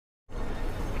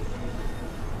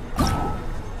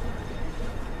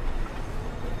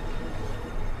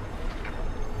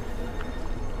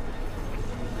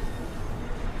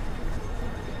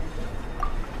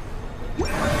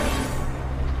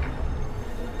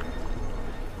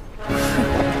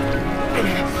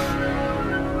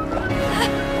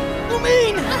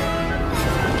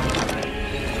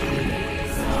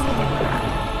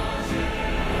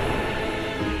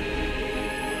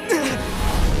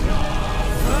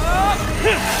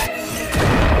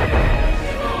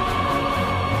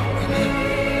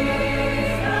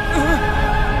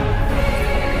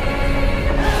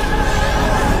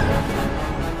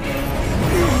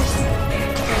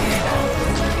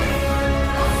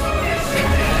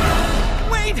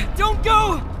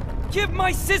Give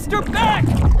my sister back!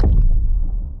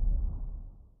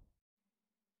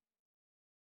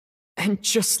 And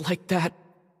just like that,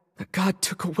 the god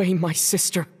took away my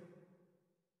sister.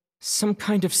 Some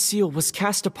kind of seal was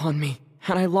cast upon me,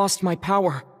 and I lost my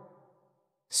power.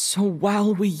 So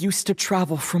while we used to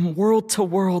travel from world to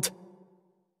world,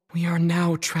 we are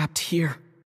now trapped here.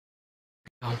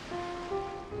 Oh.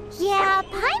 Yeah,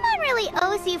 Paimon really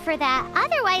owes you for that.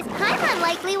 Otherwise, Paimon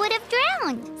likely would have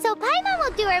drowned. So Paimon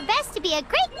will do her best to be a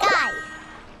great guide.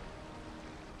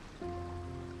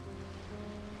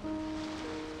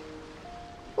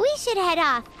 We should head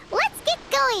off. Let's get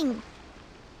going!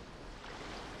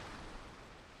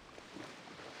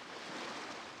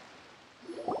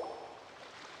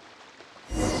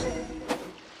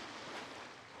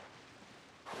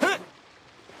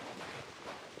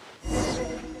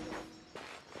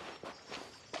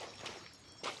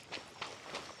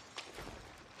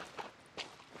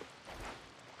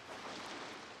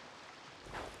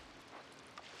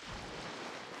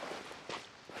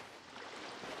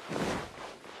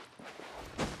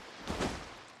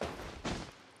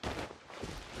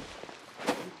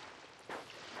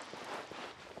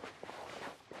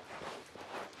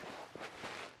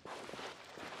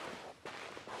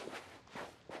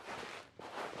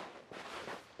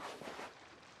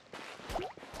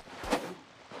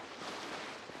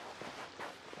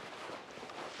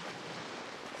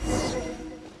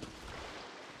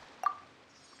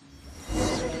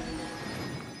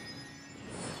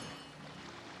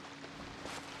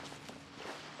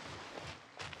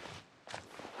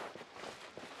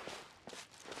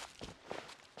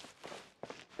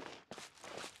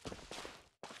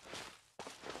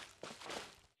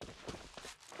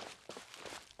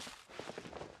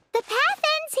 The path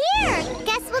ends here!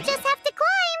 Guess we'll just have to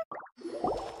climb!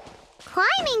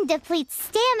 Climbing depletes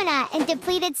stamina, and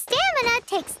depleted stamina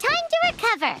takes time to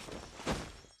recover.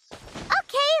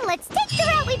 Okay, let's take the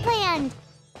route we planned!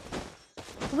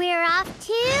 We're off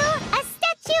to a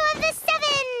Statue of the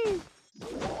Seven!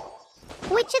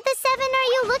 Which of the seven are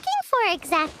you looking for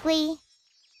exactly?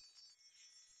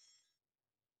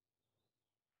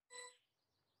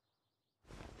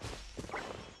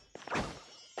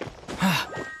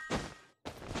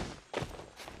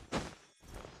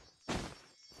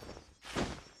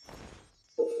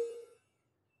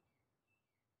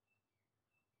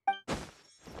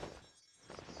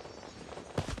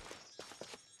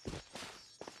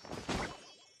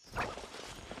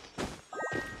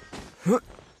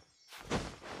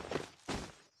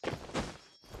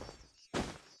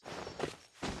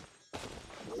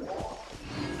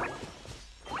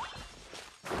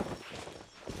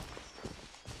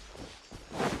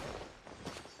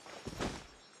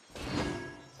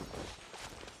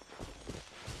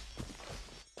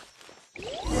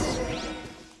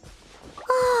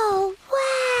 Oh,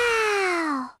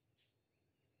 wow!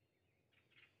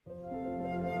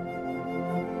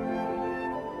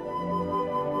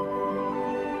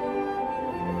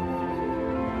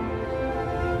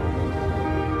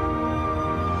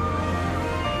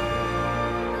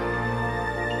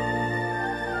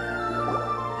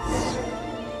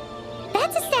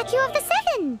 That's a statue of the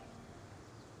Seven!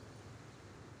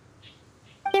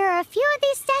 There are a few of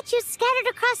these statues scattered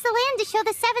across the land to show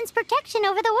the Seven's protection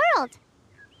over the world.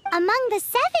 Among the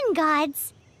seven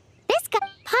gods, this god...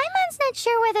 Paimon's not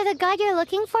sure whether the god you're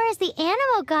looking for is the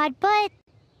animal god, but...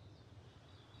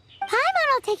 Paimon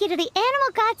will take you to the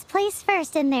animal god's place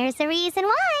first, and there's the reason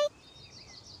why.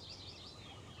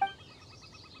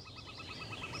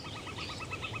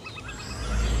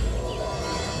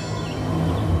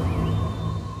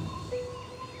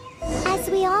 As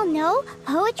we all know,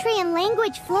 poetry and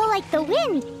language flow like the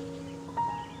wind.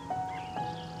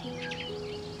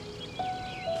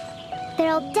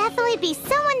 There'll definitely be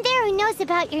someone there who knows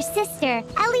about your sister.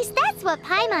 At least that's what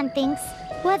Paimon thinks.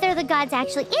 Whether the gods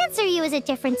actually answer you is a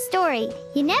different story.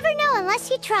 You never know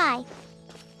unless you try.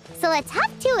 So let's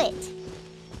hop to it.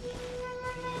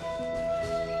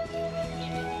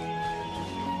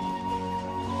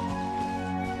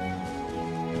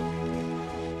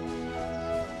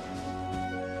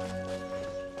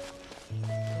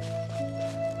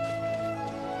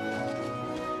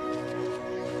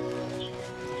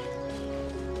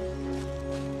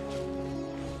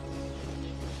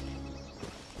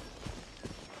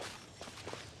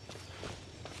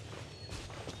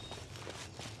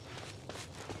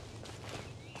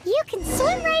 You can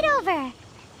swim right over.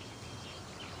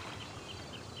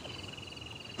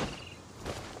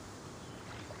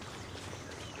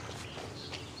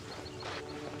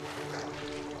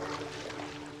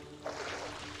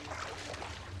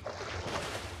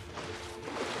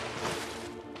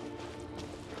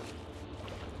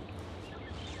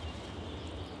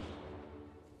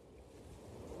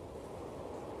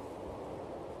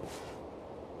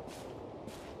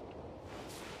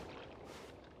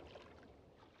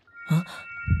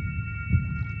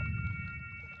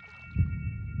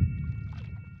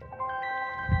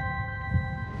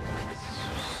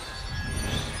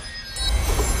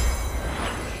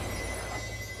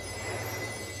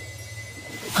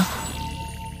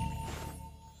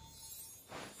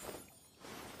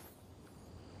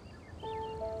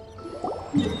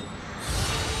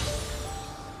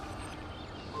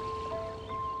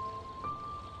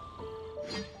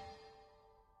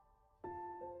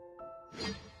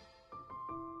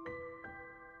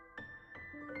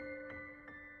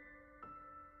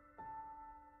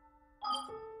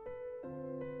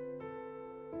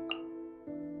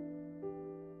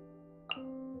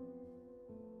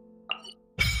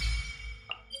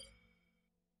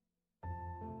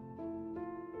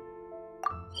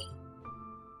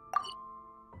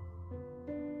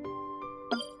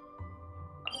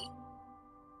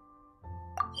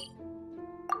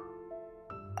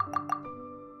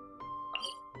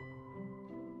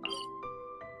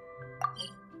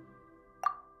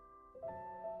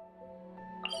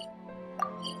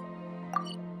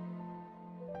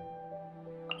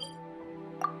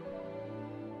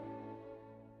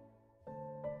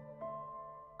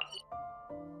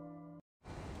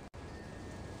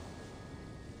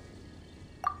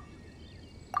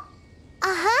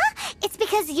 It's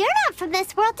because you're not from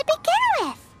this world to begin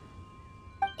with.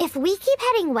 If we keep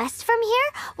heading west from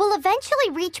here, we'll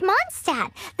eventually reach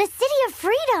Mondstadt, the city of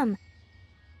freedom.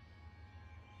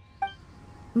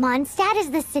 Mondstadt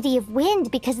is the city of wind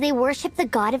because they worship the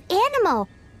god of Anemo.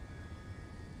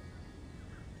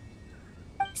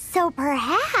 So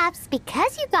perhaps,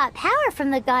 because you got power from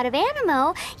the god of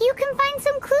Anemo, you can find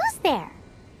some clues there.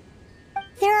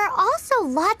 There are also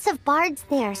lots of bards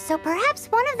there, so perhaps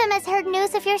one of them has heard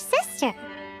news of your sister.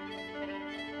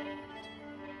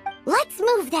 Let's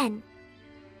move then.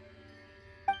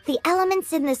 The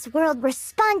elements in this world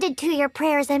responded to your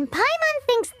prayers, and Paimon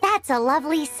thinks that's a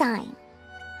lovely sign.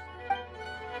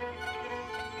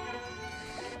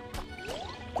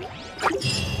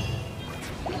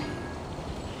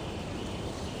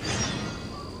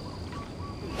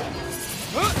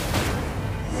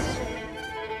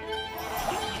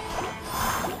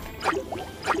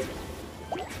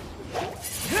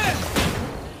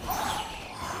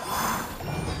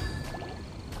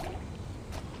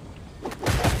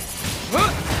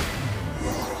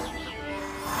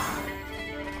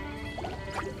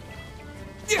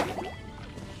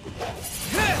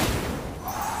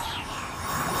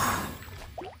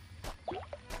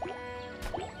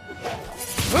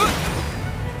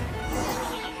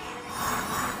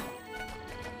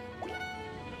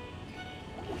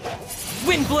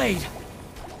 Windblade!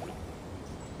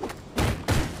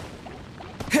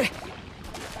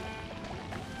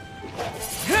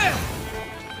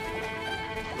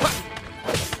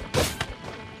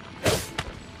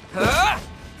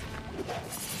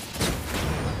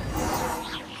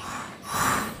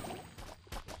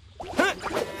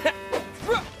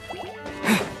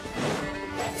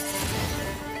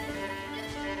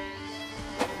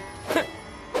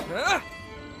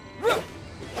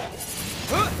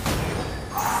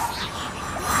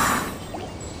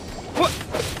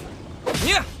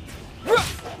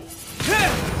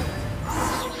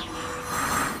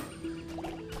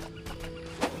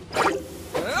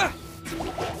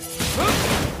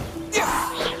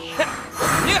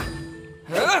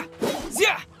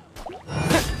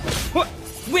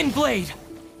 Windblade!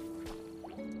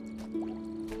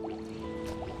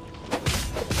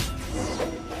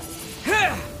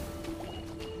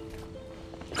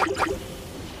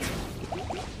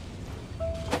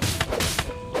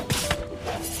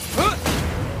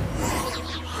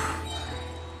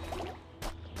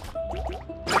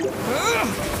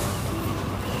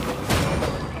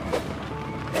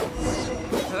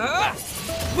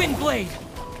 Windblade!